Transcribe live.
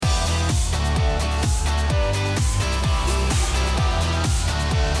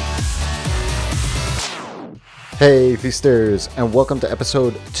Hey Feasters, and welcome to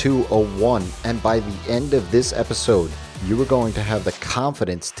episode 201. And by the end of this episode, you are going to have the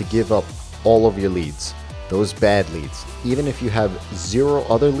confidence to give up all of your leads, those bad leads, even if you have zero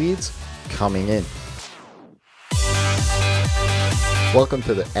other leads coming in. Welcome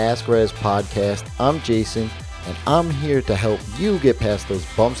to the Ask Rez podcast. I'm Jason, and I'm here to help you get past those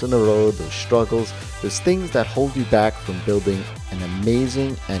bumps in the road, those struggles, those things that hold you back from building an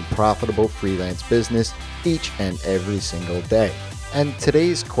amazing and profitable freelance business each and every single day. And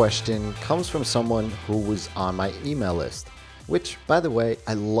today's question comes from someone who was on my email list, which, by the way,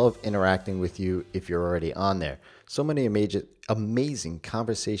 I love interacting with you if you're already on there. So many amazing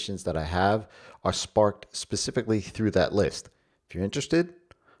conversations that I have are sparked specifically through that list. If you're interested,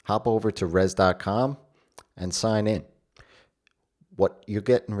 hop over to rez.com and sign in. What you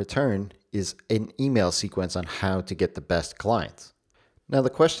get in return is an email sequence on how to get the best clients. Now, the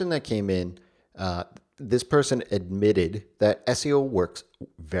question that came in, this person admitted that SEO works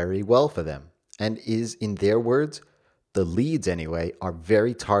very well for them and is, in their words, the leads anyway, are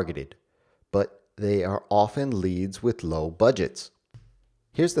very targeted, but they are often leads with low budgets.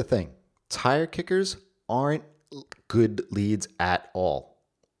 Here's the thing, tire kickers aren't good leads at all.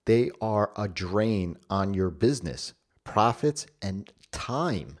 They are a drain on your business, profits, and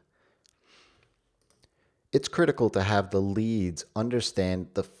time. It's critical to have the leads understand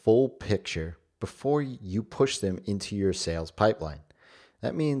the full picture before you push them into your sales pipeline.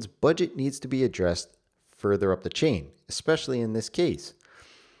 That means budget needs to be addressed further up the chain, especially in this case.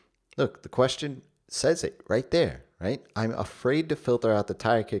 Look, the question says it right there, right? I'm afraid to filter out the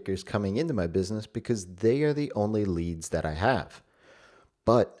tire kickers coming into my business because they are the only leads that I have.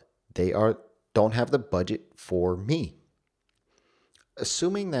 But they don't have the budget for me.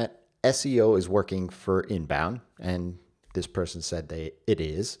 Assuming that SEO is working for inbound, and this person said it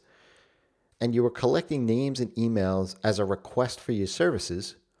is, and you are collecting names and emails as a request for your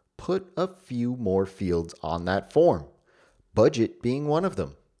services, put a few more fields on that form, budget being one of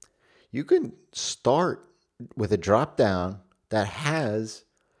them. You can start with a drop down that has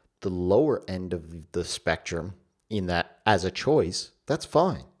the lower end of the spectrum in that as a choice. That's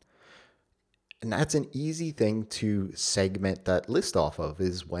fine. And that's an easy thing to segment that list off of,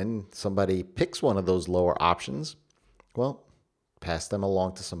 is when somebody picks one of those lower options, well, pass them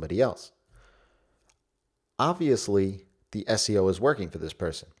along to somebody else. Obviously, the SEO is working for this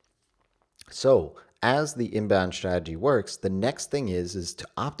person. So as the inbound strategy works, the next thing is to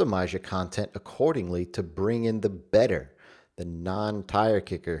optimize your content accordingly to bring in the non-tire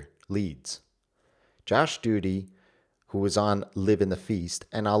kicker leads. Josh Duty, who was on Live in the Feast,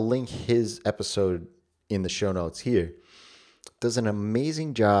 and I'll link his episode in the show notes here, does an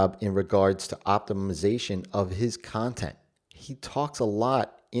amazing job in regards to optimization of his content. He talks a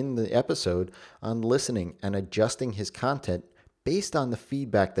lot in the episode on listening and adjusting his content based on the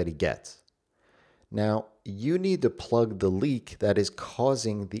feedback that he gets. Now, you need to plug the leak that is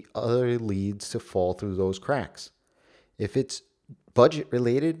causing the other leads to fall through those cracks. If it's budget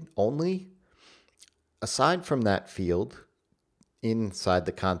related only, aside from that field, inside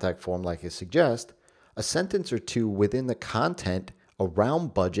the contact form like I suggest, a sentence or two within the content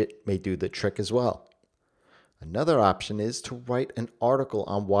around budget may do the trick as well. Another option is to write an article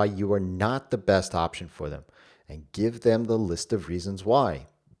on why you are not the best option for them and give them the list of reasons why,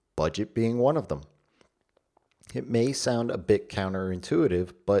 budget being one of them. It may sound a bit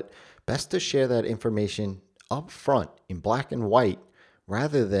counterintuitive, but best to share that information up front in black and white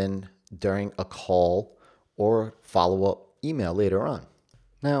rather than during a call or follow-up email later on.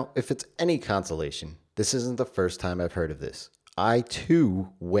 Now, if it's any consolation, this isn't the first time I've heard of this. I too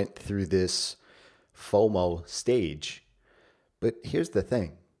went through this FOMO stage. But here's the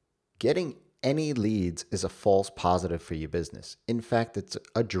thing. Getting any leads is a false positive for your business. In fact, it's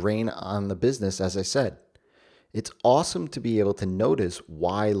a drain on the business, as I said. It's awesome to be able to notice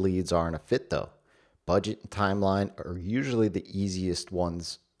why leads aren't a fit though. Budget and timeline are usually the easiest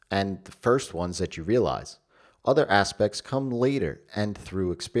ones and the first ones that you realize. Other aspects come later and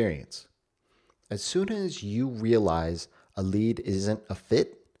through experience. As soon as you realize a lead isn't a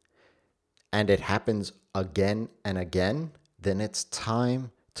fit and it happens again and again, then it's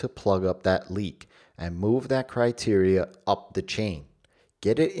time to plug up that leak and move that criteria up the chain.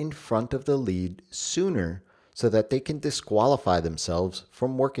 Get it in front of the lead sooner so that they can disqualify themselves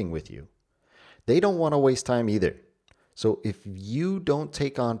from working with you. They don't want to waste time either. So if you don't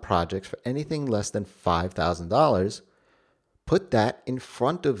take on projects for anything less than $5,000, put that in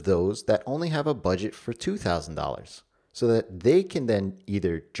front of those that only have a budget for $2,000 so that they can then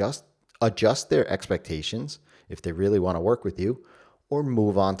either just adjust their expectations if they really want to work with you or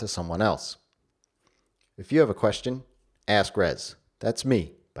move on to someone else. If you have a question, ask Rez. That's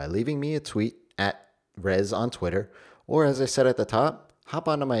me, by leaving me a tweet at Rez on Twitter, or as I said at the top, hop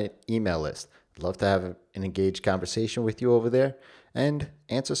onto my email list. I'd love to have an engaged conversation with you over there and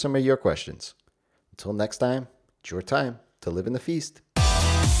answer some of your questions. Until next time, it's your time to live in the feast.